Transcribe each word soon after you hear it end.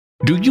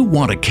Do you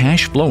want a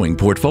cash-flowing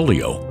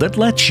portfolio that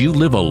lets you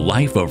live a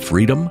life of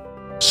freedom?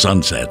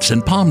 Sunsets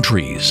and palm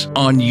trees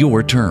on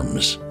your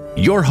terms.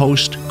 Your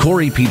host,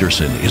 Corey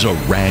Peterson, is a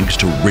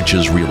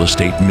rags-to-riches real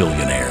estate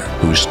millionaire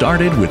who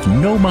started with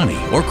no money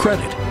or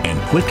credit and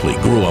quickly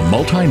grew a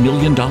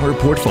multi-million-dollar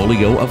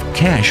portfolio of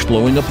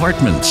cash-flowing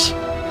apartments.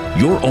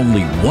 You're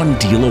only one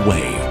deal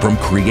away from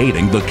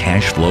creating the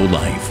cash flow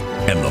life,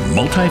 and the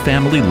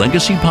Multifamily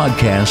Legacy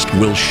Podcast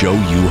will show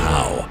you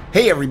how.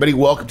 Hey everybody,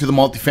 welcome to the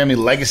Multifamily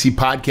Legacy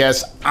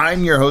Podcast.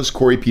 I'm your host,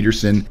 Corey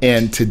Peterson,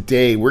 and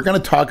today we're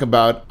going to talk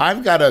about,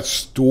 I've got a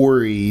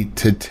story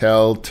to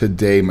tell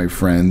today, my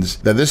friends,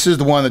 that this is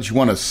the one that you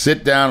want to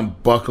sit down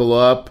and buckle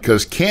up,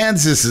 because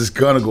Kansas is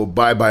going to go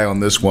bye-bye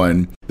on this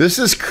one. This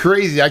is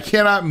crazy. I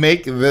cannot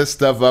make this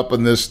stuff up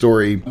in this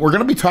story. We're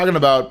going to be talking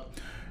about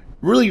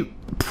really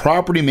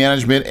property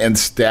management and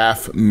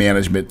staff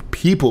management,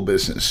 people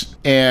business,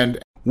 and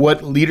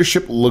what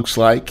leadership looks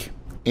like,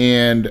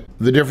 and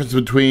the difference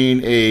between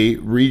a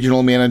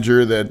regional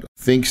manager that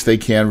thinks they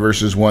can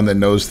versus one that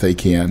knows they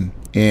can.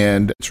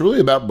 And it's really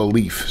about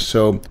belief.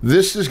 So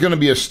this is going to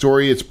be a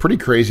story. It's pretty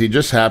crazy. It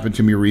just happened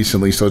to me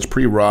recently, so it's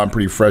pretty raw and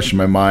pretty fresh in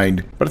my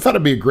mind. But I thought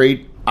it'd be a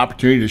great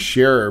opportunity to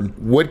share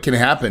what can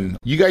happen.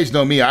 You guys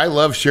know me. I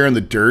love sharing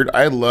the dirt.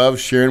 I love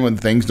sharing when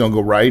things don't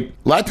go right.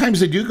 A lot of times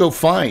they do go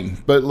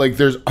fine, but like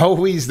there's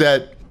always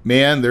that,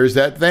 man, there's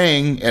that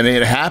thing, and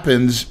it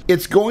happens.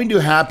 It's going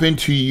to happen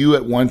to you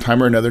at one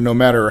time or another, no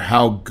matter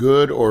how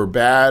good or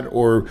bad,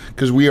 or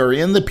because we are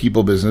in the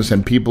people business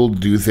and people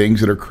do things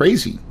that are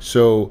crazy.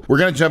 So we're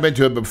going to jump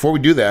into it. But before we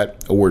do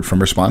that, a word from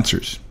our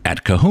sponsors.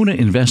 At Kahuna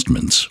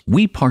Investments,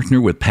 we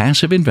partner with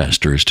passive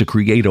investors to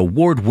create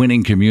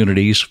award-winning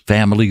communities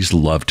families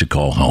love to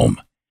call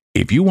home.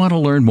 If you want to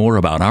learn more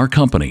about our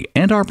company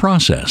and our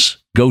process,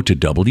 go to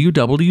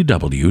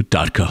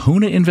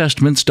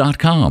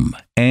www.kahunainvestments.com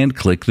and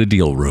click the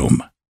deal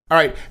room. All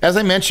right. As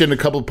I mentioned a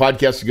couple of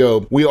podcasts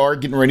ago, we are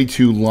getting ready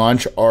to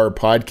launch our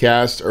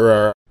podcast, or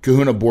our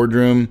Kahuna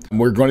Boardroom.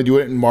 We're going to do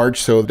it in March,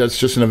 so that's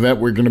just an event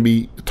we're going to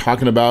be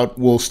talking about.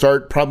 We'll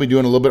start probably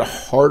doing a little bit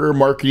harder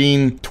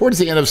marketing towards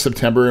the end of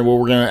September, and where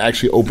we're going to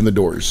actually open the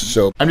doors.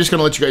 So I'm just going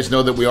to let you guys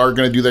know that we are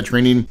going to do that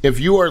training.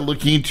 If you are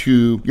looking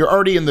to, you're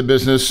already in the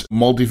business,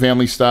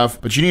 multifamily stuff,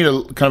 but you need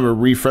a kind of a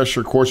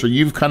refresher course, or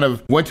you've kind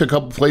of went to a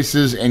couple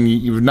places and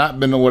you've not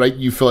been what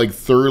you feel like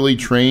thoroughly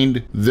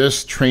trained,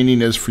 this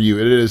training is for you.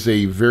 It is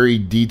a very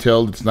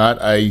detailed, it's not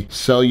I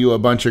sell you a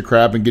bunch of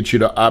crap and get you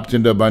to opt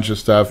into a bunch of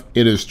stuff.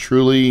 It is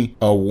truly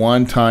a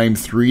one-time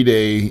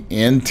 3-day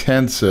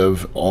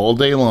intensive all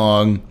day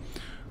long,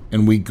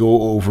 and we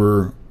go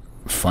over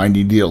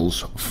finding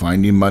deals,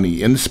 finding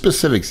money in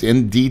specifics,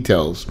 in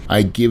details.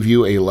 I give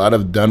you a lot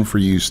of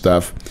done-for-you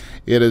stuff.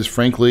 It is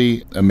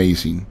frankly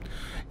amazing.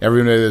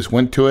 Everybody that's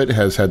went to it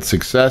has had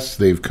success.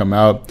 They've come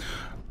out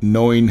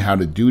knowing how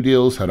to do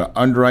deals, how to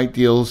underwrite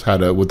deals,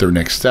 what their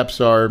next steps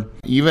are.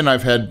 Even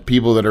I've had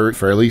people that are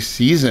fairly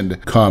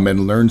seasoned come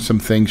and learn some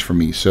things from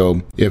me.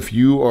 So if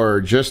you are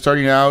just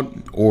starting out,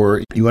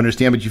 or you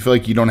understand but you feel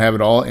like you don't have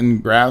it all in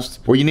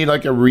grasp, or you need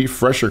like a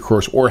refresher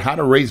course, or how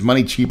to raise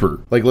money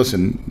cheaper. Like,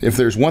 listen, if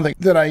there's one thing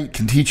that I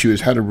can teach you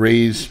is how to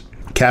raise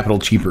capital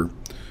cheaper.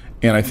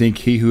 And I think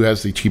he who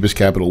has the cheapest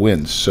capital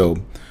wins. So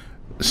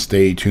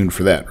stay tuned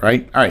for that,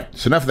 right? All right,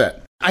 so enough of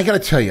that. I got to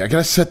tell you, I got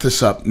to set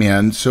this up,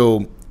 man.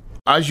 So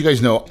as you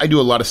guys know, I do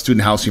a lot of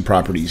student housing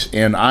properties,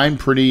 and I'm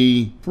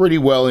pretty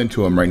well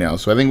into them right now.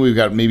 So I think we've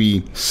got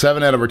maybe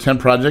 7 out of our 10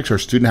 projects are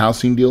student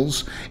housing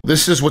deals.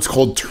 This is what's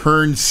called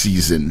turn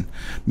season,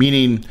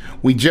 meaning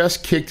we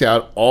just kicked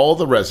out all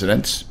the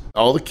residents,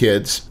 all the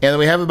kids, and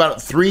we have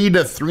about 3 to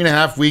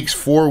 3.5 weeks,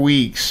 4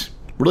 weeks,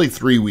 really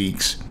 3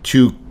 weeks,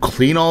 to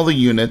clean all the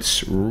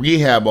units,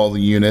 rehab all the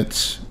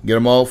units, get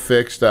them all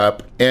fixed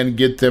up, and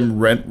get them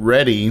rent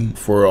ready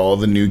for all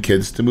the new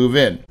kids to move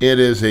in. It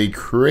is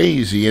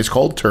it's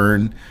called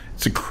Turn.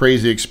 It's a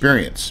crazy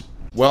experience.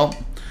 Well,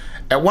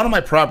 at one of my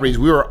properties,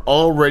 we were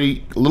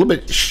already a little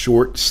bit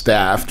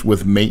short-staffed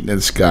with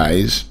maintenance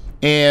guys,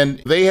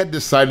 and they had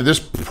decided this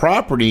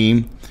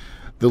property,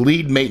 the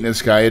lead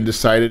maintenance guy had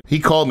decided, he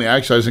called me,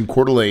 actually I was in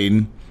Coeur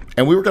d'Alene,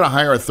 and we were going to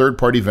hire a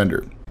third-party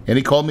vendor. And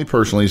he called me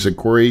personally. He said,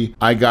 Corey,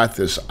 I got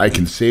this. I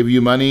can save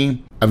you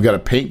money. I've got a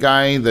paint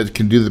guy that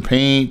can do the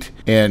paint,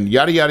 and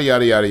yada, yada,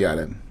 yada, yada,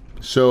 yada.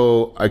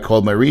 So I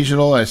called my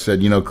regional. I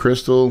said,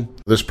 Crystal,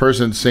 this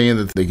person's saying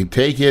that they can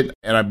take it,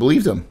 and I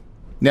believed him.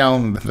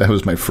 Now, that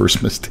was my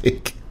first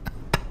mistake.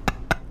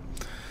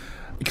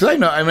 Because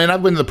I've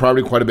been to the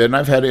property quite a bit, and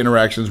I've had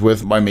interactions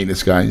with my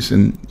maintenance guys,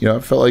 and,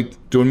 it felt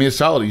like doing me a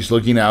solid. He's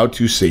looking out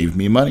to save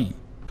me money.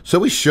 So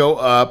we show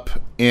up,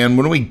 and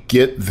when we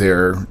get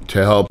there to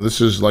help, this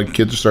is like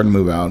kids are starting to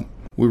move out,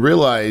 we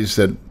realize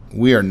that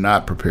we are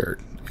not prepared.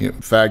 In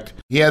fact,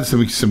 he had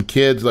some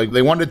kids, like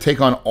they wanted to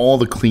take on all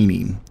the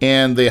cleaning,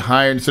 and they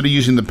hired, instead of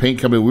using the paint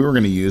company we were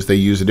going to use, they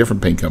used a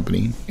different paint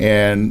company.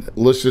 And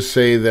let's just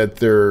say that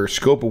their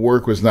scope of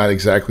work was not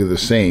exactly the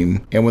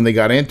same. And when they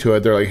got into it,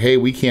 they're like, hey,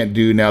 we can't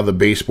do now the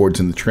baseboards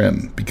and the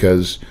trim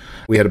because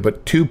We had to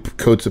put 2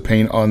 coats of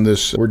paint on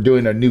this. We're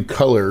doing a new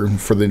color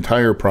for the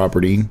entire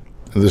property.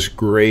 This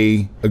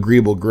gray,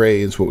 agreeable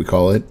gray is what we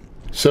call it.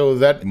 So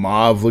that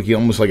mauve looking,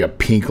 almost like a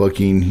pink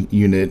looking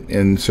unit.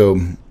 And so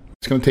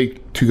it's going to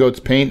take 2 coats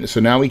of paint. So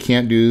now we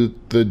can't do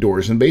the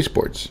doors and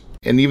baseboards.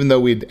 And even though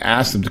we'd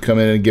asked them to come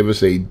in and give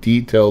us a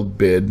detailed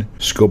bid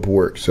scope of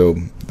work, so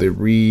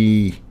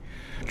they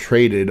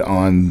traded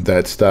on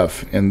that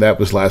stuff, and that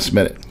was last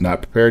minute.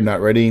 Not prepared,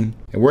 not ready.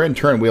 And we're in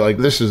turn,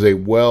 this is a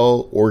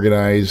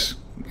well-organized,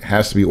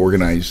 has to be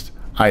organized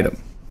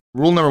item.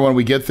 Rule number 1,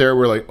 we get there,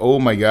 we're like, oh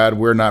my God,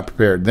 we're not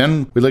prepared.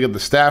 Then we look at the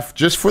staff,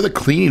 just for the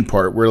cleaning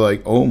part, we're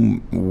like, oh,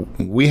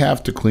 we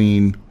have to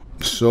clean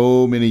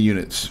so many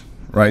units,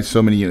 right?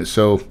 So many units.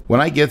 So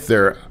when I get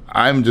there,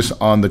 I'm just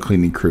on the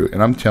cleaning crew,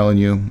 and I'm telling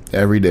you,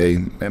 every day,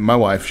 and my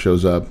wife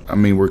shows up. I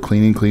mean, we're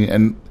cleaning,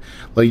 and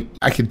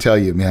I can tell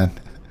you, man,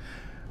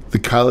 the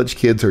college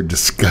kids are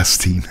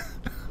disgusting.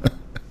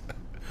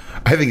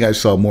 I think I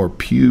saw more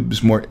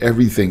pubes, more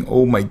everything.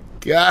 Oh my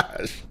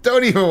gosh,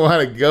 don't even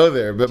want to go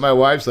there. But my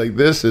wife's like,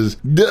 this is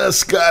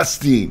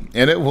disgusting,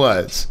 and it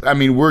was. I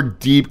mean, we're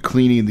deep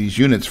cleaning these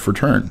units for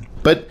turn,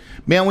 but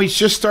man, we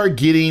just start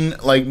getting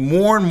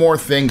more and more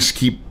things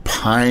keep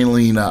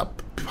piling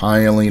up.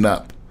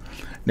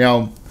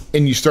 Now,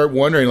 and you start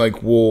wondering,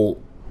 well,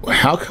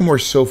 how come we're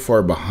so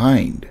far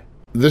behind?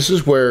 This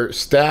is where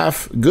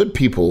staff, good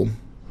people,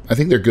 I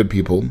think they're good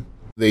people,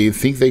 they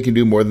think they can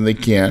do more than they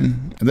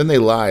can, and then they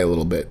lie a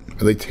little bit,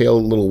 or they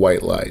tell little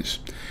white lies.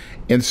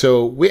 And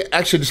so we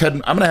actually I'm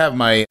going to have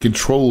my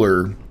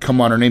controller come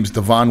on. Her name's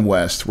Devon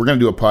West. We're going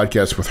to do a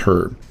podcast with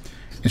her.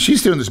 And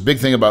she's doing this big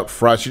thing about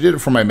fraud. She did it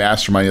for my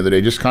mastermind the other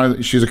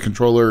day. She's a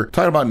controller,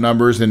 talking about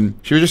numbers, and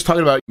she was just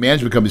talking about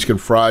management companies can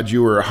fraud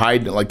you or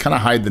hide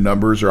the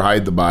numbers or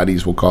hide the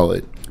bodies, we'll call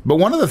it. But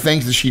one of the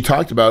things that she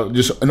talked about,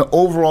 just an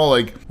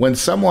overall, when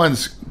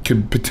someone's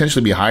could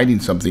potentially be hiding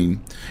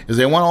something, is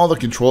they want all the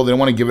control. They don't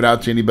want to give it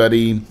out to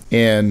anybody.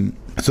 And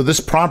so this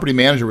property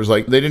manager was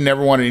like, they didn't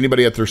ever want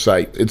anybody at their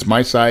site. It's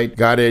my site.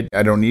 Got it.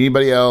 I don't need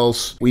anybody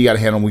else. We got to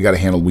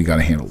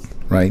handle,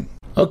 right?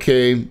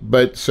 Okay.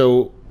 But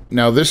so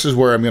now this is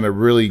where I'm going to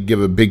really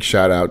give a big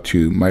shout out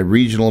to my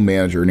regional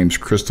manager. Her name's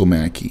Crystal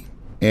Mackey.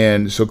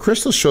 And so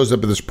Crystal shows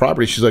up at this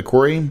property. She's like,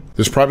 Corey,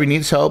 this property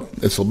needs help.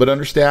 It's a little bit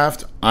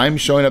understaffed. I'm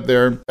showing up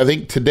there. I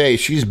think today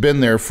she's been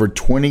there for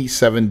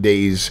 27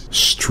 days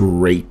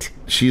straight.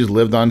 She's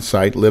lived on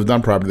site, lived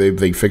on property.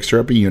 They fixed her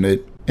up a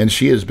unit, and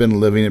she has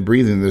been living and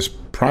breathing this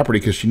property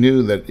because she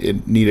knew that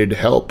it needed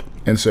help.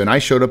 And I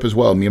showed up as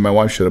well. Me and my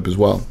wife showed up as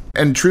well.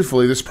 And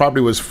truthfully, this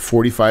property was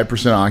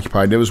 45%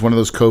 occupied. It was one of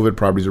those COVID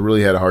properties that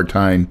really had a hard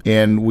time.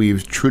 And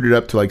we've trued it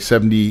up to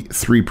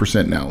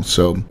 73% now.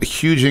 So a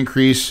huge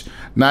increase,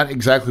 not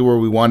exactly where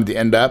we wanted to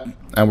end up.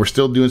 And we're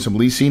still doing some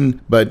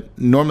leasing, but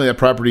normally that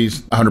property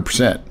is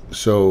 100%.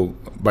 So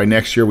by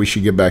next year, we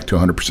should get back to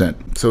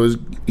 100%. So it was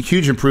a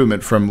huge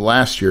improvement from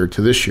last year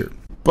to this year.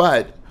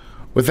 But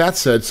with that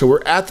said, so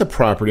we're at the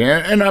property,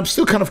 and I'm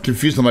still kind of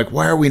confused. I'm like,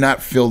 why are we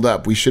not filled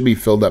up? We should be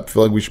filled up. I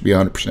feel like we should be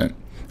 100%.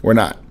 We're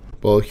not.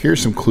 Well,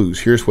 here's some clues.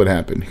 Here's what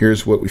happened.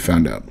 Here's what we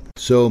found out.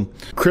 So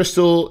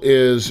Crystal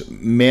is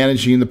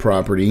managing the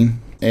property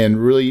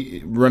and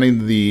really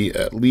running the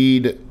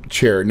lead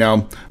chair.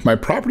 Now, my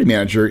property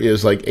manager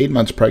is 8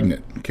 months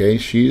pregnant. Okay,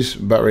 she's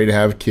about ready to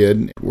have a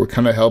kid. We're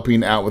kind of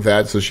helping out with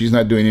that, so she's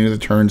not doing any of the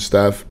turn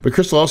stuff. But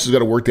Crystal also has got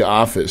to work the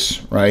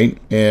office, right?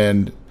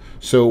 And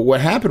so what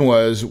happened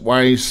was,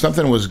 while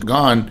something was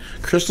gone,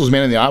 Crystal's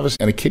manning the office,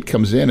 and a kid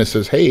comes in and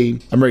says, hey,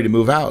 I'm ready to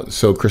move out.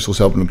 So Crystal's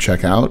helping him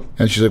check out.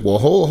 And she's like, well,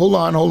 hold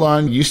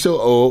on. You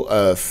still owe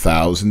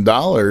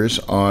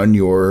 $1,000 on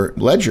your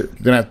ledger.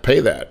 You're going to have to pay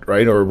that,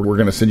 right? Or we're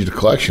going to send you to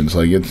collections.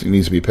 It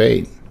needs to be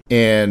paid.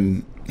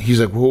 And he's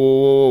like,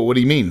 whoa, what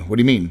do you mean? What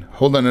do you mean?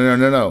 Hold on,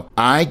 no.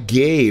 I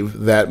gave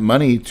that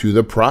money to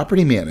the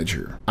property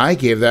manager. I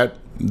gave that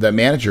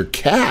manager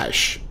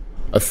cash.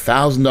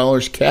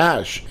 $1,000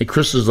 cash. And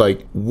Chris is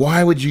like,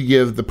 why would you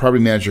give the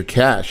property manager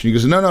cash? And he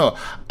goes, no,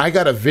 I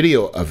got a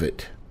video of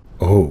it.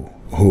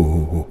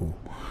 Oh.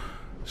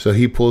 So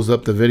he pulls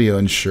up the video,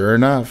 and sure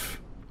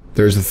enough,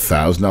 there's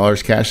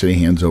 $1,000 cash that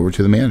he hands over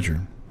to the manager.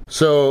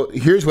 So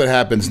here's what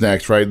happens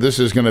next, right? This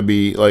is going to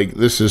be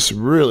this is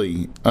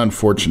really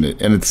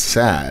unfortunate, and it's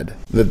sad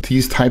that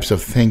these types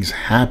of things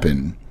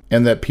happen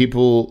and that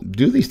people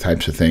do these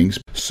types of things.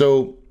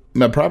 So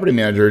my property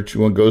manager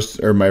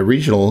my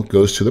regional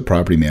goes to the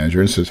property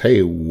manager and says,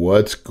 hey,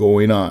 what's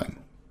going on,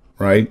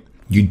 right?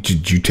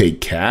 Did you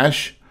take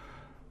cash?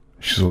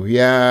 She says, well,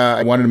 yeah,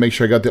 I wanted to make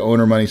sure I got the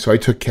owner money, so I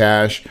took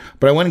cash,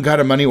 but I went and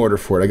got a money order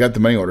for it. I got the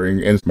money order,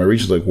 and my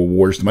regional's like, well,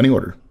 where's the money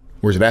order?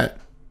 Where's it at?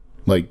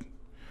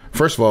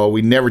 First of all,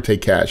 we never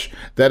take cash.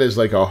 That is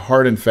a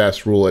hard and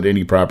fast rule at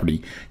any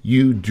property.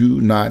 You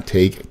do not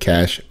take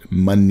cash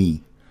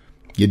money.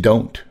 You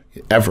don't,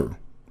 ever.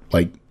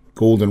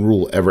 Golden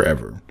rule,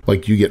 ever.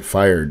 You get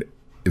fired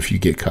if you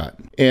get caught.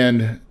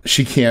 And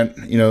she can't,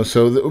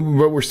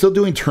 but we're still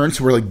doing turns,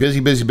 so we're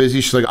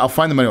busy. She's like, I'll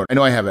find the money order. I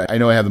know I have it. I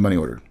know I have the money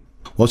order.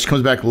 Well, she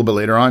comes back a little bit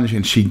later on,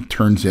 and she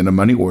turns in a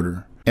money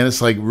order. And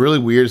it's like really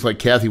weird. It's like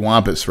Kathy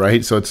Wampus,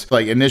 right? So it's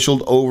like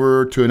initialed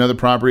over to another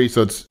property.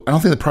 So I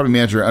don't think the property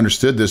manager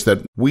understood this,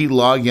 that we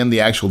log in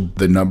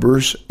the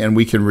numbers and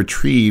we can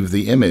retrieve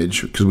the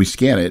image because we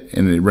scan it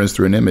and it runs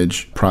through an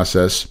image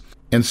process.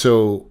 And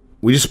so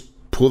we just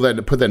put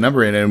that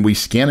number in and we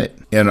scan it,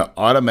 and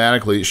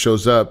automatically it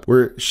shows up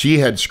where she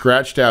had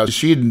scratched out.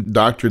 She had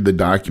doctored the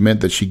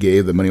document that she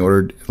gave, the money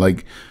order,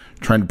 like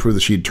trying to prove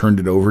that she had turned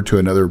it over to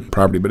another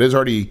property, but it's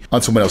already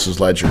on someone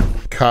else's ledger.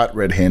 Caught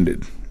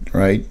red-handed,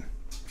 right?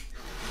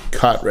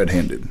 Caught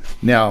red-handed.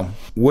 Now,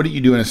 what do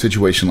you do in a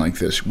situation like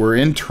this? We're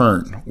in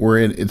turn.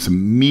 It's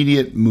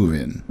immediate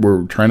move-in.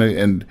 We're trying to,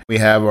 and we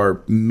have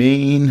our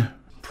main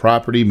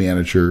property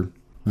manager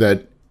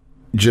that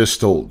just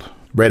stole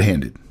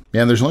red-handed.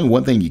 Man, there's only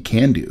one thing you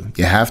can do.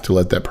 You have to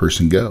let that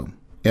person go.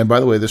 And by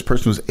the way, this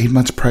person was 8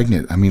 months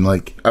pregnant. I mean,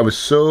 like, I was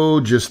so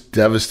just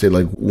devastated.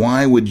 Like,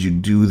 why would you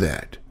do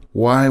that?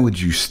 Why would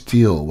you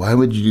steal? Why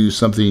would you do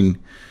something?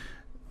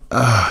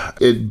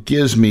 It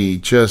gives me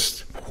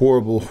just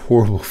horrible,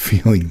 horrible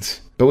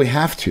feelings. But we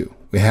have to.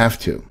 We have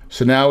to.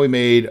 So now we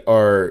made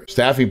our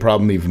staffing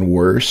problem even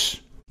worse.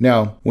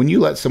 Now, when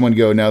you let someone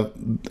go, now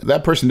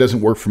that person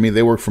doesn't work for me.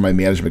 They work for my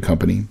management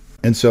company.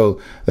 And so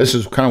this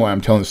is kind of why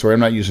I'm telling the story. I'm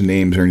not using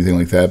names or anything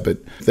like that, but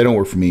they don't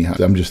work for me.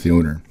 I'm just the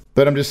owner.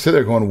 But I'm just sitting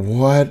there going,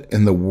 what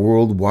in the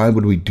world? Why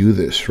would we do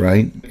this,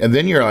 right? And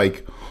then you're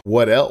like,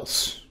 what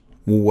else?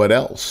 What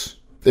else?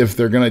 If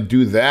they're going to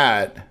do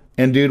that.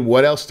 And dude,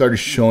 what else started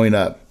showing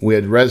up? We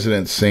had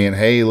residents saying,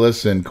 hey,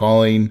 listen,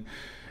 calling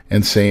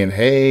and saying,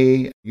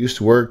 hey, used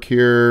to work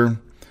here.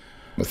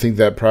 I think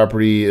that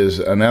property is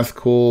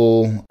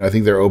unethical. I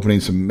think they're opening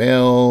some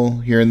mail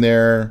here and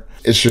there.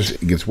 It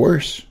gets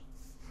worse.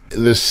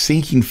 The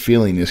sinking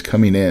feeling is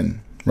coming in,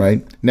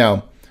 right?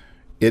 Now,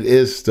 it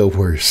is still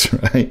worse,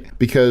 right?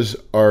 Because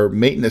our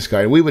maintenance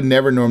guy, we would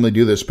never normally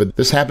do this, but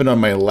this happened on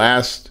my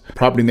last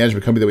property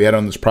management company that we had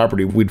on this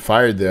property. We'd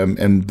fired them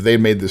and they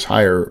made this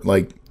hire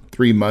like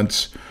 3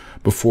 months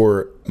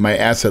before my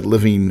asset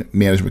living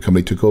management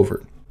company took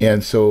over.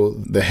 And so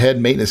the head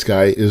maintenance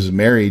guy is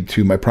married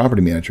to my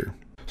property manager.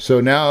 So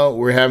now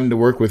we're having to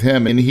work with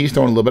him, and he's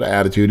throwing a little bit of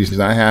attitude. He's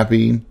not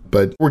happy,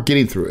 but we're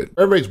getting through it.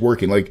 Everybody's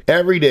working like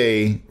every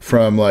day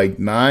from like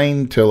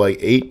 9 to like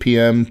 8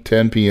 p.m.,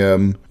 10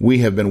 p.m. We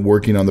have been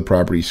working on the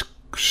property,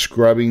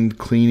 scrubbing,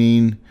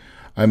 cleaning.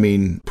 I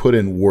mean, put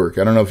in work.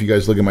 I don't know if you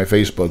guys look at my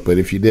Facebook, but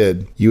if you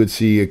did, you would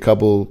see a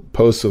couple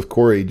posts of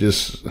Corey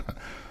just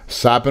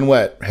sopping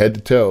wet, head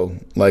to toe,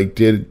 like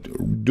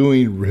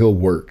doing real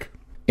work.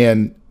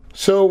 And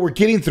so we're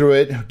getting through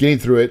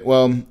it.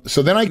 Well,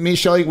 so then me and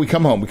Shelly, we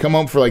come home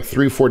for like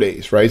 3-4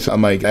 days, right? So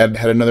I'm like, I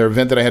had another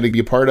event that I had to be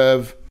a part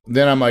of.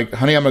 Then I'm like,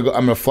 honey, I'm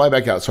gonna fly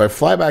back out. So I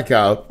fly back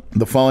out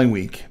the following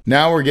week.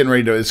 Now we're getting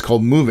ready it's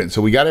called move-in.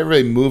 So we got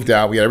everybody moved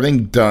out. We got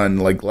everything done.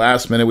 Like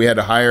last minute, we had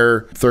to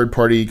hire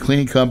third-party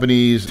cleaning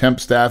companies,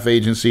 temp staff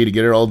agency to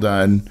get it all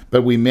done.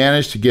 But we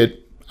managed to get,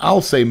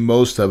 I'll say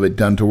most of it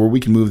done to where we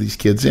can move these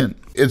kids in.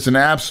 It's an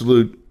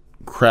absolute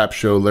crap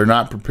show. They're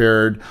not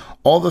prepared.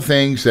 All the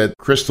things that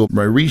Crystal,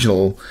 my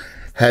regional,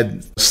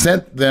 had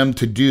sent them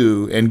to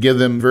do and give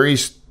them very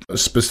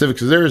specific.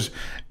 Because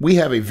we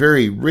have a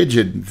very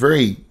rigid,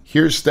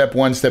 here's step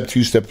 1, step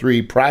 2, step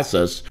 3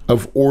 process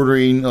of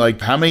ordering, like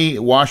how many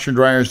washer and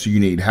dryers do you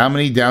need? How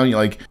many down,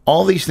 like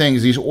all these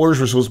things, these orders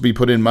were supposed to be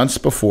put in months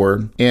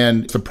before.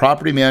 And it's the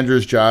property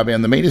manager's job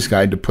and the maintenance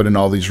guy to put in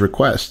all these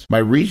requests. My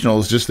regional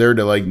is just there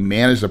to like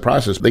manage the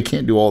process. They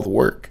can't do all the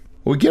work.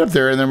 We get up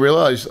there and then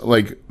realize,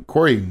 like,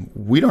 Corey,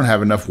 we don't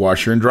have enough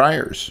washer and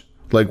dryers.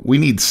 Like, we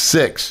need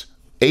 6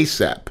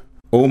 ASAP.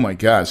 Oh my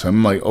God. So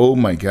I'm like, oh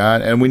my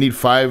God. And we need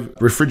 5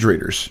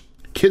 refrigerators.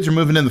 Kids are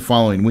moving in the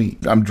following week.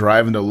 I'm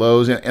driving to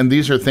Lowe's, and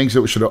these are things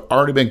that should have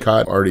already been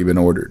caught, already been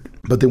ordered,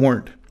 but they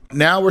weren't.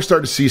 Now we're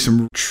starting to see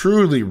some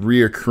truly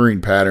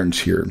reoccurring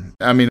patterns here.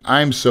 I mean,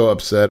 I'm so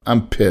upset.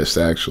 I'm pissed,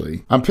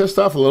 actually. I'm pissed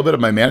off a little bit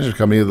at my management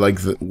company. Like,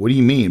 what do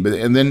you mean?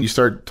 And then you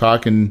start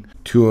talking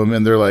to them,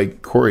 and they're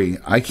like, Corey,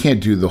 I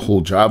can't do the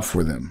whole job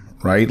for them,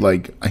 right?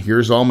 Like,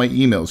 here's all my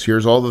emails.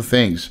 Here's all the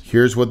things.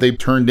 Here's what they've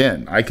turned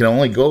in. I can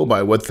only go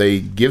by what they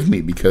give me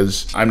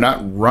because I'm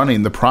not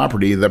running the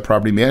property that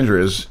property manager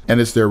is,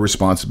 and it's their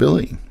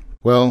responsibility.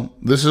 Well,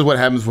 this is what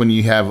happens when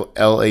you have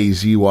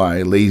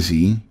LAZY,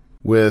 lazy,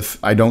 with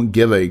I don't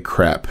give a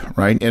crap,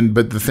 right?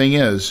 But the thing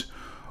is,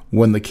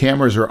 when the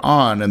cameras are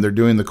on and they're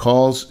doing the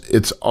calls,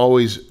 it's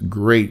always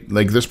great.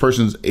 Like, this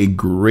person's a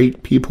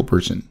great people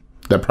person,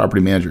 that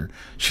property manager.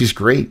 She's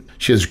great.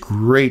 She has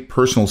great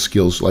personal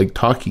skills like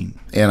talking.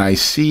 And I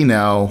see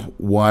now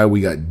why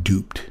we got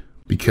duped,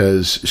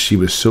 because she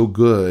was so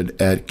good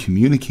at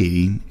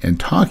communicating and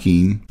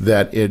talking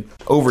that it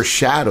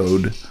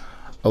overshadowed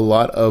a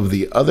lot of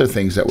the other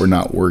things that were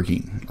not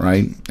working,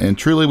 right? And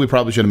truly, we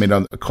probably should have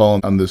made a call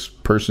on this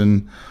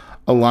person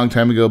a long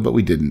time ago, but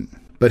we didn't.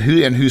 But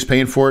who's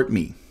paying for it?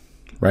 Me,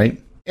 right?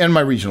 And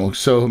my regional.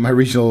 So my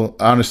regional,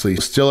 honestly,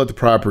 still at the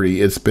property.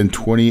 It's been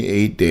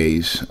 28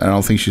 days. I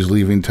don't think she's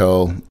leaving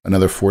till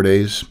another 4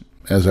 days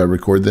as I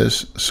record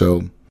this.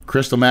 So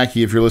Crystal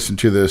Mackey, if you're listening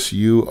to this,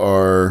 you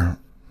are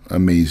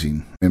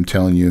amazing. I'm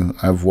telling you,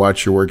 I've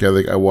watched your work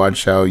ethic. I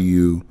watched how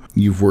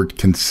you've worked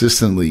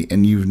consistently,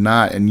 and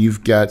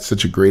you've got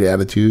such a great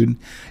attitude.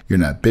 You're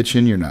not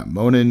bitching. You're not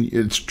moaning.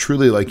 It's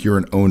truly like you're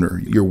an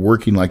owner. You're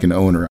working like an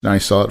owner. And I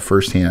saw it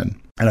firsthand,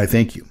 and I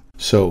thank you.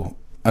 So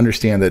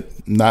understand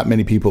that not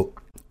many people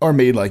are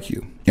made like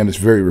you, and it's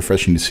very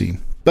refreshing to see.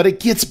 But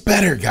it gets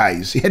better,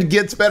 guys. It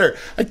gets better.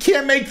 I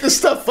can't make this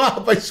stuff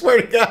up. I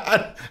swear to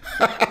God.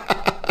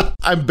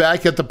 I'm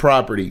back at the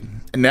property.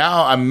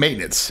 Now I'm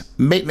maintenance,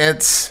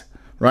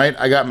 right?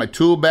 I got my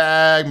tool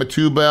bag, my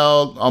tool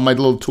belt, all my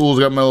little tools.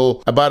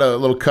 I bought a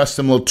little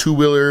custom little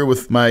two-wheeler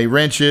with my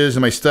wrenches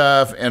and my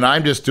stuff. And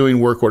I'm just doing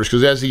work orders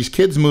because as these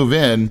kids move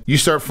in, you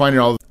start finding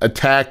all a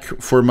tack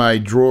for my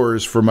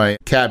drawers, for my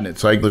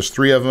cabinets. Like there's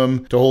 3 of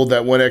them to hold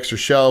that one extra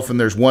shelf. And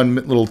there's one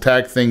little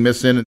tack thing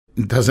missing.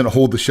 It doesn't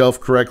hold the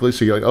shelf correctly.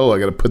 So you're like, oh, I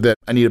got to put that.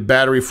 I need a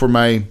battery for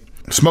my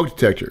smoke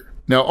detector.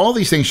 Now, all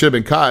these things should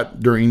have been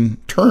caught during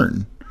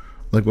turn,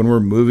 like when we're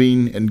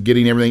moving and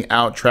getting everything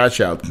out, trash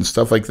out and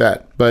stuff like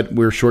that. But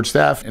we're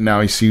short-staffed, and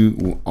now I see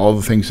all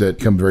the things that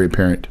become very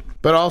apparent.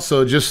 But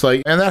also just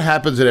like, and that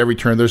happens at every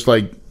turn. There's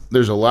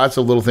lots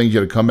of little things you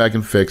got to come back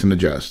and fix and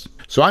adjust.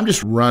 So I'm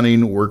just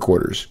running work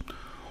orders.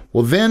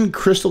 Well, then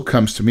Crystal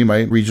comes to me,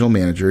 my regional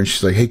manager, and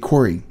she's like, hey,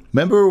 Corey,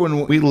 remember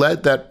when we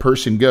let that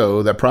person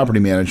go, that property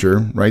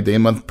manager, right, the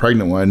 8-month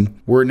pregnant one?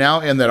 We're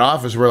now in that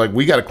office. We're like,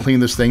 we got to clean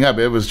this thing up.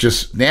 It was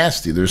just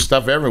nasty. There's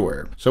stuff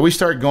everywhere. So we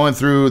start going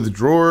through the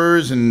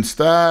drawers and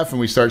stuff, and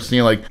we start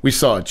seeing, like, we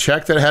saw a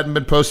check that hadn't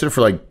been posted for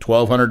like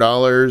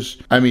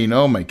 $1,200. I mean,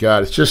 oh my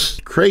God, it's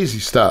just crazy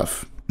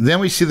stuff. Then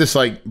we see this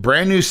like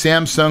brand new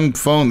Samsung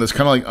phone that's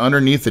kind of like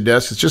underneath the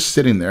desk. It's just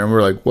sitting there. And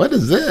we're like, what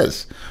is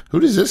this? Who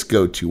does this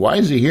go to? Why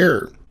is it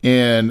here?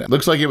 And it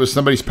looks like it was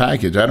somebody's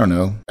package. I don't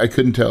know. I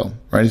couldn't tell,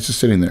 right? It's just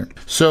sitting there.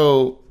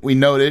 So we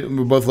note it, and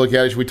we both look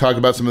at it. We talk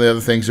about some of the other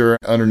things that are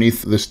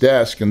underneath this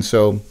desk. And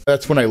so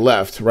that's when I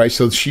left, right?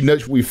 So she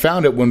knows we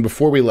found it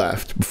before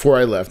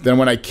I left. Then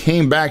when I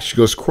came back, she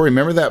goes, Corey,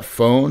 remember that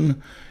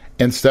phone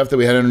and stuff that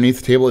we had underneath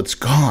the table? It's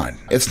gone.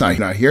 It's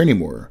not here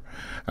anymore.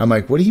 I'm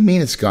like, what do you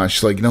mean it's gone?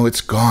 She's like, no, it's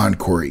gone,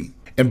 Corey.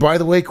 And by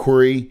the way,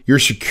 Corey, your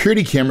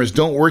security cameras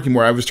don't work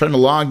anymore. I was trying to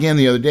log in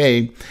the other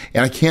day,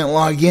 and I can't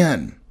log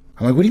in.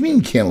 I'm like, what do you mean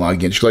you can't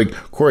log in? She's like,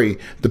 Corey,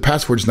 the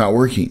password's not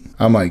working.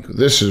 I'm like,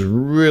 this is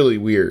really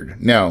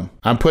weird. Now,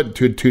 I'm putting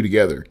 2 and 2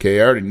 together,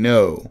 okay? I already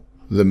know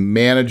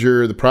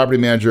the property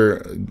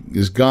manager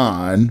is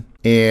gone,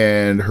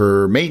 and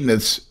her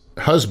maintenance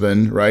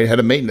husband, right, head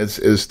of maintenance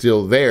is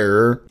still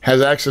there,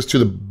 has access to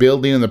the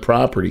building and the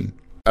property.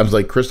 I was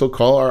like, Crystal,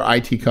 call our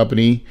IT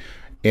company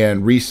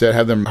and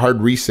have them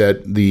hard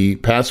reset the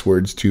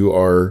passwords to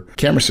our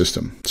camera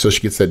system. So she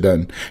gets that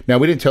done. Now,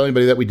 we didn't tell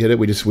anybody that we did it.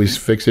 We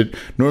fixed it.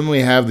 Normally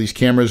we have these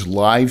cameras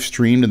live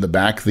streamed in the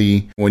back.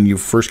 When you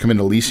first come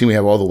into leasing, we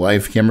have all the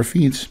live camera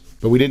feeds,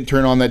 but we didn't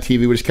turn on that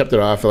TV. We just kept it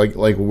off. Like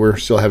we're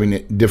still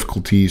having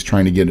difficulties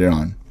trying to get it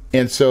on.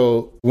 And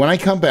so when I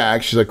come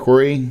back, she's like,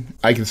 Corey,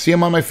 I can see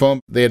them on my phone.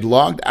 They had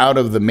logged out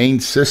of the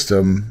main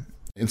system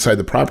inside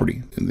the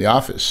property in the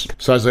office.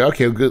 So I was like,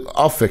 okay, good.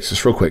 I'll fix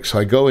this real quick. So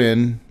I go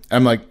in.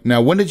 I'm like,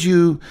 now, when did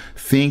you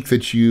think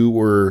that you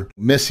were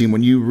missing,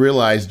 when you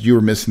realized you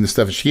were missing the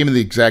stuff? And she gave me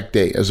the exact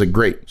day. I was like,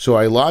 great. So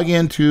I log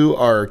into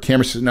our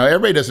camera system. Now,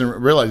 everybody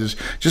doesn't realize this.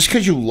 Just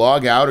because you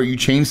log out or you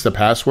change the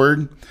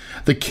password,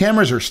 the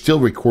cameras are still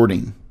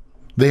recording.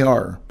 They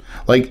are.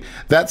 Like,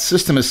 that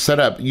system is set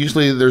up.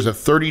 Usually there's a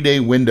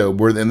 30-day window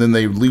and then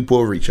they loop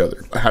over each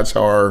other. That's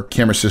how our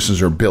camera systems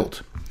are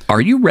built.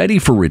 Are you ready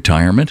for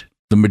retirement?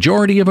 The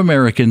majority of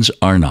Americans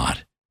are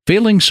not.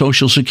 Failing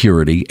Social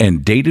Security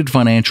and dated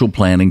financial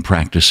planning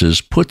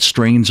practices put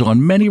strains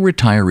on many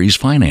retirees'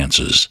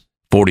 finances.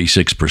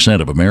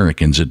 46% of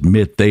Americans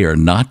admit they are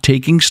not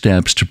taking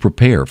steps to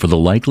prepare for the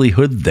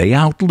likelihood they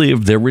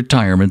outlive their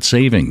retirement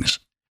savings.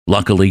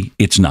 Luckily,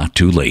 it's not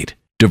too late.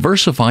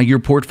 Diversify your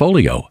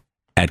portfolio.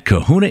 At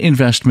Kahuna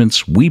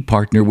Investments, we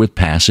partner with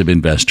passive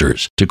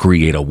investors to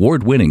create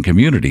award-winning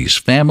communities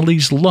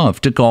families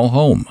love to call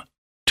home.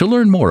 To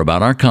learn more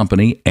about our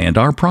company and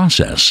our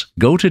process,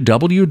 go to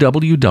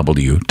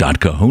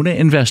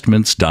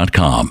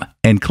www.kahunainvestments.com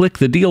and click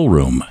the deal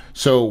room.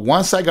 So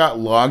once I got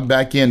logged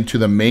back into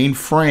the main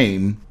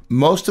frame,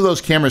 most of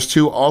those cameras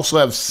too also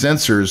have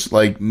sensors,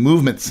 like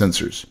movement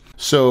sensors.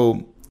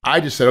 So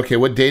I just said, okay,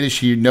 what day did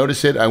she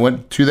notice it? I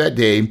went to that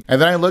day, and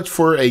then I looked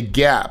for a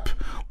gap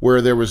where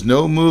there was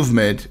no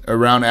movement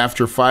around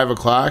after 5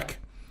 o'clock,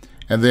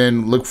 and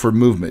then look for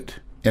movement.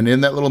 And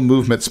in that little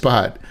movement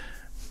spot,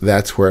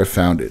 that's where I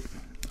found it.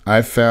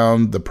 I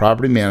found the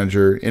property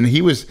manager, and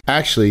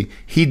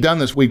he'd done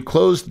this. We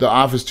closed the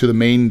office to the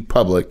main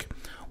public.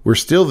 We're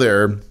still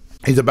there.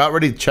 He's about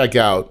ready to check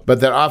out,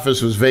 but that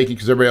office was vacant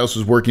because everybody else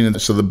was working in it.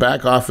 So the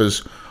back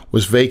office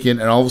was vacant,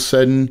 and all of a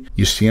sudden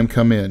you see him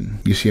come in.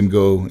 You see him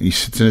go, and he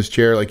sits in his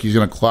chair like he's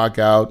going to clock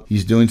out.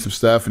 He's doing some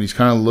stuff, and he's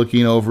kind of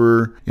looking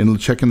over and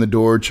checking the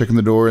door,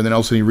 and then all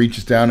of a sudden he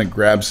reaches down and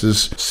grabs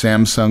his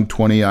Samsung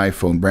 20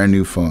 iPhone, brand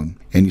new phone.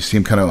 And you see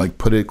him kind of like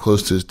put it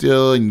close to his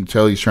deal, and you can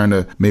tell he's trying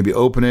to maybe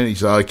open it. He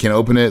says, oh, I can't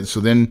open it. So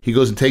then he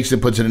goes and takes it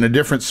and puts it in a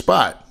different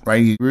spot,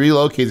 right? He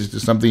relocates it to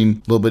something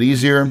a little bit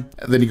easier. And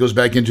then he goes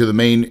back into the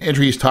main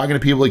entry. He's talking to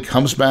people. He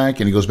comes back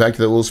and he goes back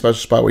to that little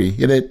special spot where he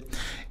hit it.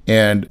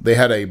 And they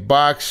had a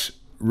box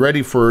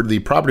ready for the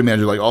property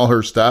manager, like all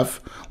her stuff,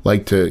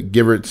 like to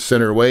give her,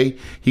 send her away.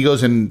 He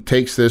goes and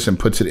takes this and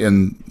puts it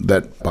in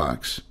that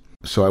box.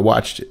 So I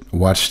watched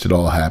it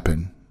all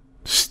happen.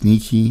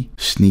 Sneaky,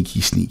 sneaky,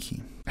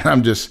 sneaky.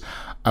 And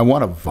I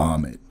want to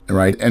vomit,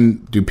 right?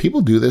 And do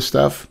people do this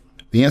stuff?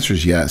 The answer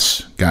is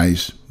yes,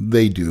 guys.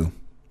 They do.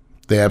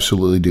 They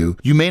absolutely do.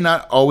 You may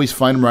not always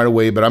find them right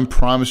away, but I'm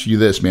promising you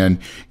this, man.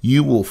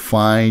 You will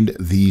find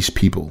these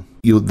people.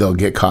 They'll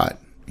get caught.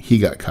 He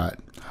got caught.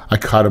 I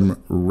caught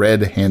him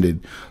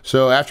red-handed.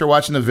 So after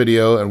watching the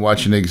video and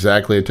watching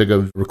exactly, I took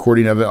a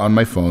recording of it on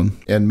my phone,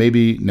 and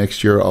maybe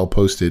next year I'll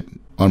post it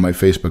on my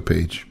Facebook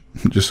page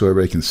just so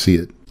everybody can see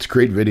it. It's a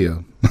great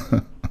video.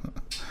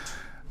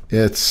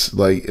 It's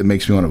like, it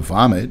makes me want to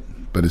vomit,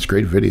 but it's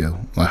great video.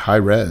 Like high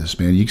res,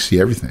 man. You can see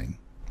everything.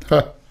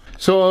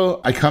 So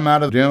I come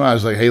out of the gym. I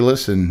was like, hey,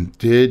 listen,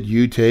 did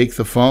you take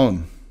the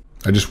phone?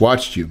 I just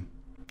watched you.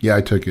 Yeah,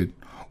 I took it.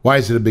 Why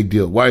is it a big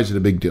deal? Why is it a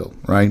big deal,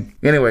 right?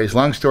 Anyways,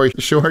 long story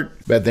short,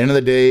 at the end of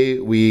the day,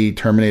 we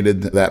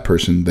terminated that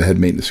person, the head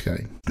maintenance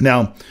guy.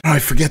 Now, I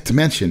forget to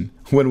mention,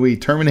 when we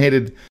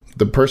terminated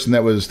the person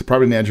that was the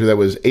property manager that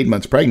was 8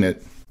 months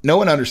pregnant, no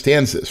one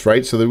understands this,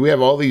 right? So that we have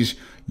all these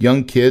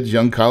young kids,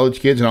 young college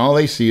kids, and all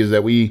they see is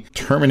that we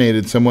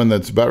terminated someone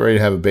that's about ready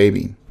to have a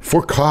baby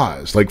for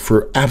cause, like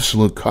for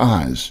absolute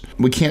cause.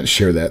 We can't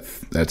share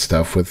that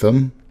stuff with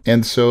them.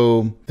 And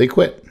so they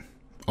quit,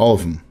 all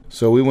of them.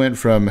 So we went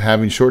from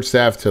having short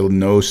staff to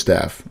no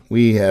staff.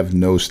 We have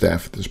no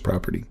staff at this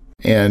property.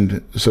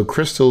 And so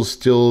Crystal's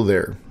still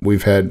there.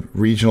 We've had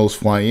regionals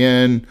fly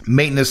in,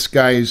 maintenance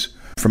guys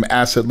from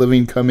Asset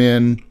Living come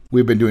in.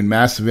 We've been doing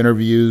massive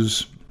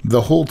interviews.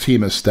 The whole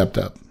team has stepped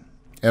up.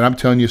 And I'm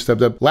telling you,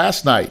 stepped up.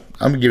 Last night,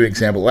 I'm going to give you an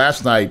example.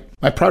 Last night,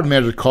 my property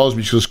manager calls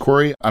me. She goes,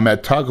 Corey, I'm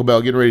at Taco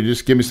Bell getting ready to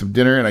just give me some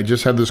dinner. And I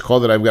just had this call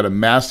that I've got a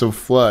massive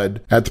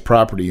flood at the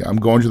property. I'm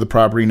going to the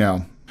property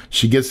now.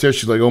 She gets there.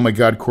 She's like, oh my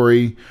God,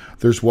 Corey,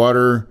 there's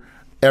water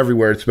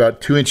everywhere. It's about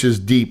 2 inches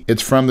deep.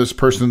 It's from this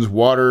person's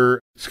water.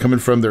 It's coming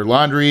from their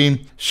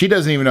laundry. She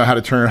doesn't even know how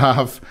to turn it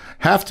off.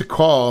 Have to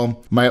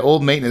call my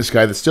old maintenance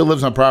guy that still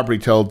lives on property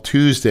till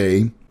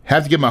Tuesday.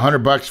 Have to give him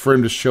 $100 for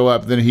him to show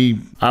up. Then he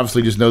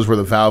obviously just knows where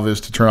the valve is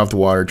to turn off the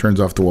water,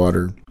 turns off the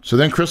water. So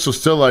then Crystal's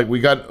still like,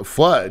 we got a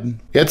flood.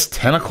 It's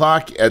 10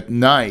 o'clock at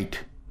night.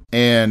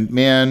 And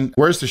man,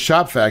 where's the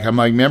shop vac? I'm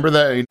like, remember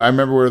that? I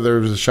remember where there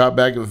was a shop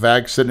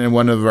vac sitting in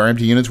one of our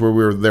empty units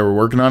where they were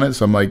working on it.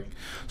 So I'm like,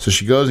 so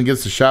she goes and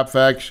gets the shop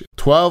vac.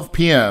 12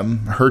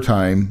 p.m. her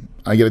time,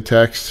 I get a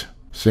text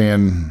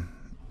saying,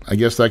 I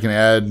guess I can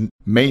add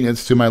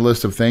maintenance to my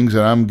list of things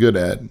that I'm good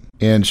at.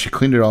 And she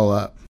cleaned it all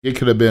up. It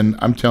could have been,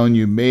 I'm telling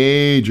you,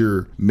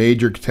 major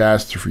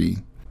catastrophe.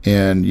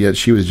 And yet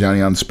she was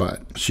Johnny on the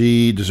spot.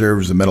 She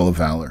deserves the Medal of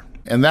Valor.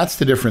 And that's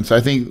the difference. I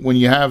think when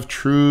you have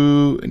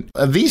true,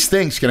 these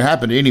things can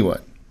happen to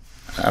anyone.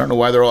 I don't know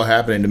why they're all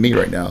happening to me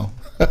right now.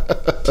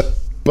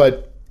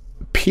 But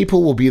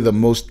people will be the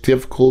most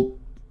difficult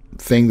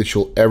thing that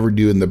you'll ever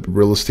do in the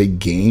real estate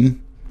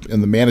game,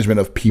 in the management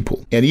of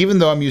people. And even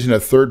though I'm using a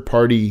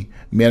third-party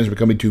management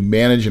company to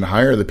manage and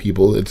hire the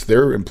people, it's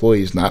their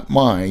employees, not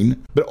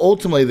mine. But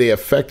ultimately, they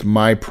affect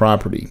my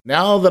property.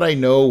 Now that I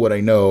know what I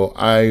know,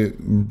 I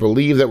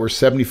believe that we're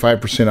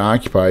 75%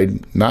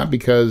 occupied, not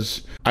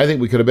because I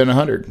think we could have been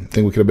 100. I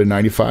think we could have been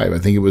 95. I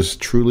think it was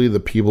truly the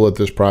people at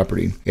this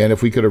property. And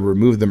if we could have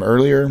removed them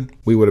earlier,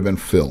 we would have been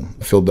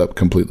filled up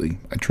completely.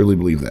 I truly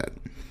believe that.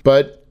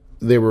 But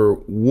they were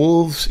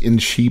wolves in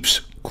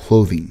sheep's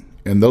clothing.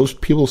 And those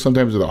people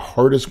sometimes are the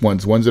hardest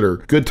ones that are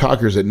good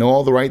talkers, that know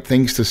all the right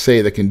things to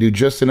say, that can do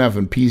just enough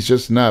and piece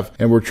just enough.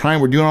 And we're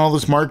doing all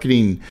this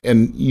marketing,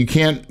 and you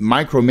can't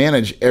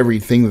micromanage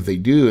everything that they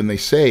do and they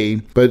say.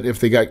 But if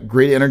they got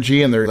great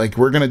energy and they're like,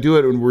 we're going to do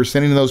it, and we're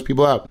sending those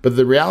people out. But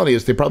the reality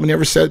is they probably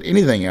never said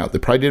anything out. They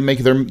probably didn't make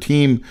their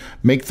team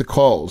make the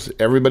calls.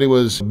 Everybody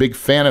was a big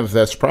fan of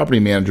that's property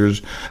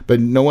managers,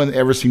 but no one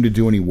ever seemed to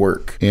do any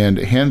work. And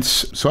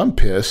hence, so I'm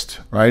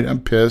pissed, right?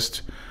 I'm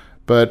pissed.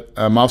 But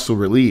I'm also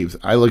relieved.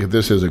 I look at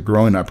this as a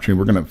growing opportunity.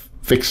 We're going to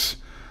fix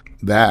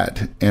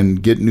that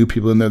and get new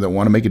people in there that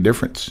want to make a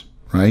difference,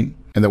 right?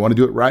 And they want to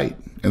do it right.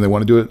 And they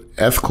want to do it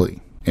ethically.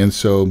 And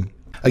so,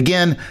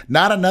 again,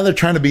 not another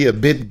trying to be a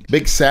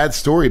big sad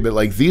story, but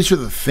like these are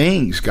the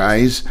things,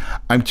 guys.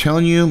 I'm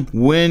telling you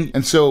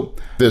and so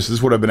this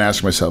is what I've been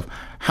asking myself.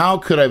 How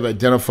could I have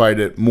identified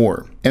it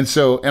more? And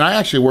I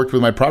actually worked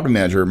with my property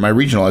manager, my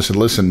regional. I said,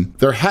 listen,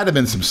 there had to have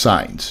been some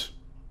signs,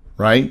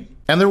 right?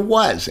 And there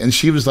was. And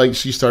she was like,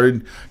 she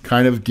started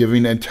kind of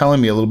giving and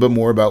telling me a little bit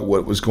more about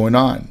what was going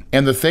on.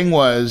 And the thing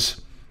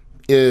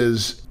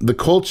is the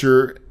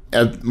culture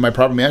at my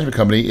property management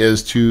company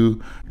is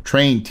to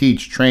train,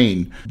 teach,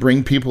 train,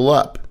 bring people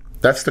up.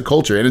 That's the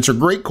culture. And it's a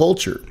great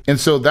culture. And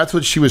so that's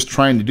what she was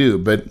trying to do.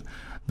 But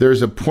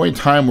there's a point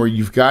in time where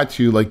you've got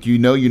to, like,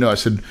 I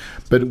said,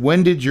 but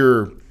when did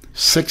your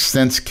sixth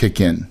sense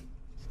kick in?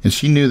 And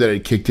she knew that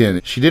it kicked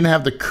in. She didn't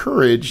have the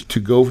courage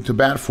to go to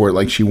bat for it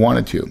like she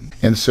wanted to.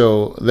 And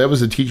so that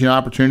was a teaching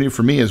opportunity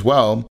for me as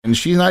well. And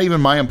she's not even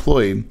my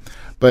employee,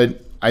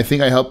 but I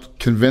think I helped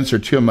convince her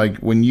too. I'm like,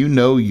 when you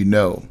know,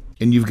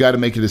 and you've got to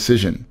make a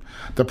decision.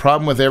 The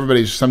problem with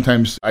everybody is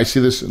sometimes I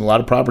see this in a lot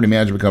of property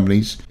management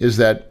companies is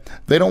that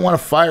they don't want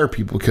to fire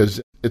people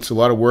because it's a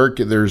lot of work.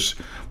 There's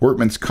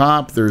workman's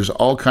comp. There's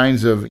all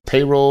kinds of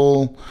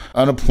payroll,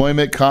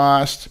 unemployment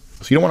cost.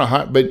 So you don't want to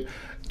hire, but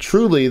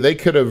truly they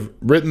could have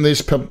written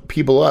these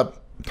people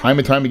up time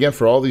and time again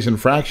for all these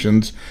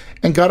infractions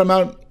and got them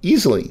out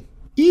easily.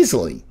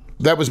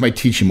 That was my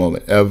teaching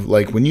moment of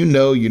like, when you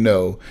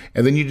know,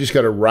 and then you just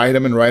got to write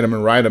them, and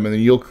then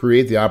you'll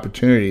create the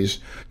opportunities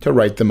to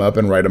write them up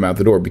and write them out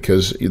the door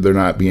because they're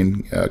not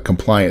being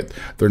compliant.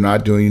 They're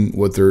not doing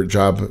what their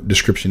job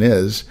description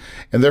is,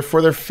 and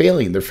therefore they're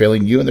failing. They're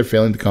failing you and they're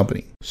failing the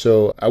company.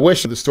 So I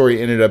wish the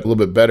story ended up a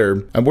little bit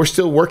better. And we're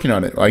still working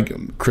on it.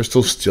 Like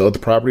Crystal's still at the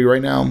property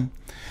right now.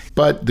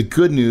 But the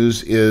good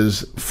news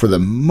is, for the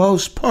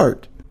most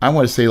part, I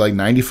want to say like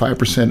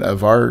 95%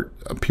 of our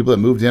people that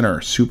moved in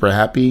are super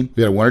happy.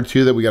 We got one or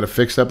two that we got to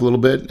fix up a little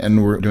bit,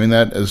 and we're doing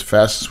that as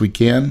fast as we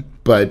can.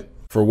 But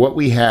for what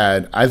we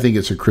had, I think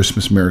it's a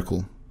Christmas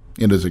miracle.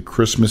 It is a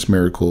Christmas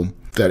miracle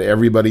that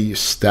everybody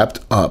stepped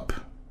up.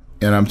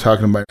 And I'm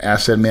talking about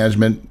asset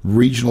management,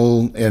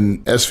 regional,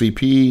 and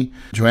SVP.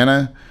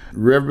 Joanna,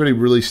 everybody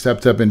really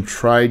stepped up and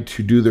tried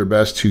to do their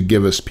best to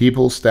give us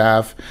people,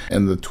 staff,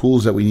 and the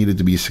tools that we needed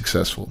to be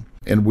successful.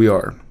 And we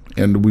are.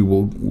 And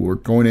we're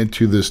going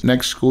into this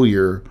next school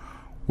year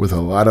with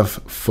a lot of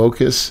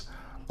focus,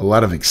 a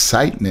lot of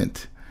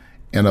excitement,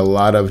 and a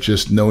lot of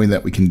just knowing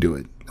that we can do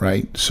it,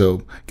 right?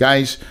 So,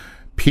 guys,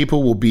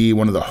 people will be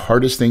one of the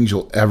hardest things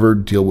you'll ever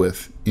deal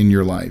with in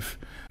your life.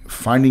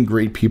 Finding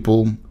great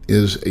people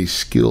is a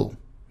skill.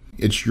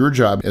 It's your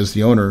job as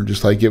the owner,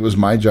 just like it was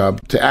my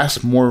job, to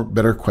ask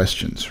better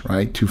questions,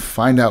 right? To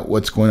find out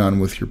what's going on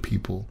with your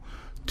people,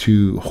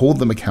 to hold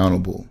them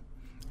accountable,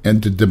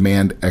 and to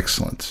demand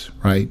excellence,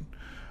 right?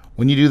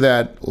 When you do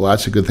that,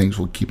 lots of good things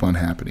will keep on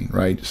happening,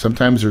 right?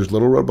 Sometimes there's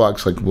little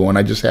roadblocks like the one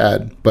I just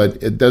had,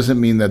 but it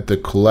doesn't mean that the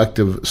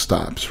collective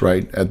stops,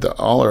 right?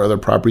 All our other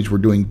properties, we're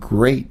doing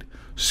great,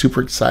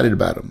 super excited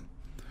about them.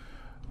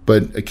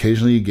 But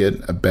occasionally you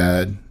get a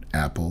bad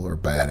apple or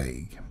bad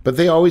egg. But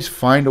they always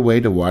find a way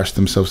to wash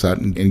themselves out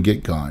and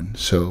get gone.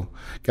 So,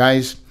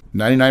 guys,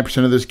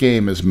 99% of this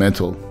game is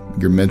mental.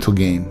 Your mental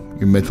game.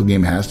 Your mental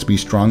game has to be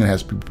strong, it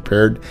has to be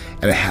prepared,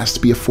 and it has to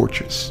be a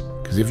fortress.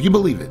 Because if you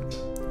believe it,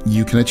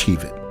 you can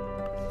achieve it.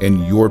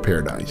 And your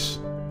paradise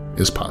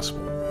is possible.